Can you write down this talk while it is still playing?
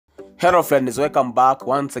Hello friends, welcome back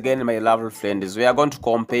once again my lovely friends. We are going to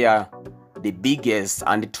compare the biggest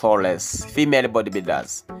and tallest female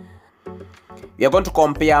bodybuilders. We are going to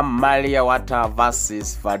compare Maria Wattel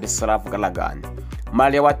versus Vladislava Galagan.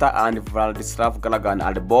 Maria Wattel and Vladislava Galagan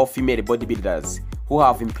are both female bodybuilders who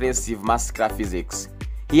have impressive muscular physiques.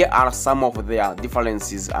 Here are some of their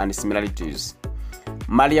differences and similarities.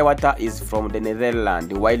 Maria Wattel is from the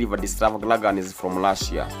Netherlands, while Vladislava Galagan is from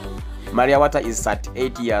Russia. Maria Wattel is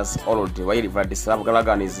 38 years old, while Vladislava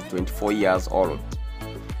Galagan is 24 years old.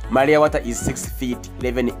 Maria Wattel is 6 feet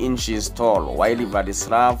 11 inches tall, while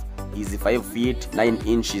Vladislava is 5 feet 9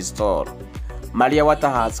 inches tall. Maria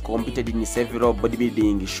Wattel has competed in several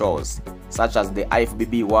bodybuilding shows, such as the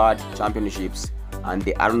FBB World Championships and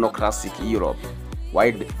the Arnold Classic Europe,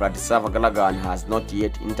 while Vladislava Galagan has not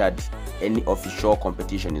yet entered any official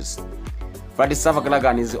competitions. Vladislava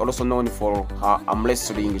Galagan is also known for her arm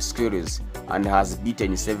wrestling skills and has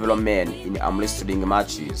beaten several men in arm wrestling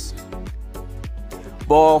matches.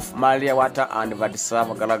 Both Maria Wattel and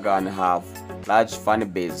Vladislava Galagan have large fan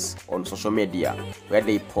base on social media, where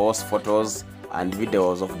they post photos and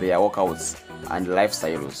videos of their workouts and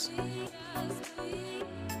lifestyles.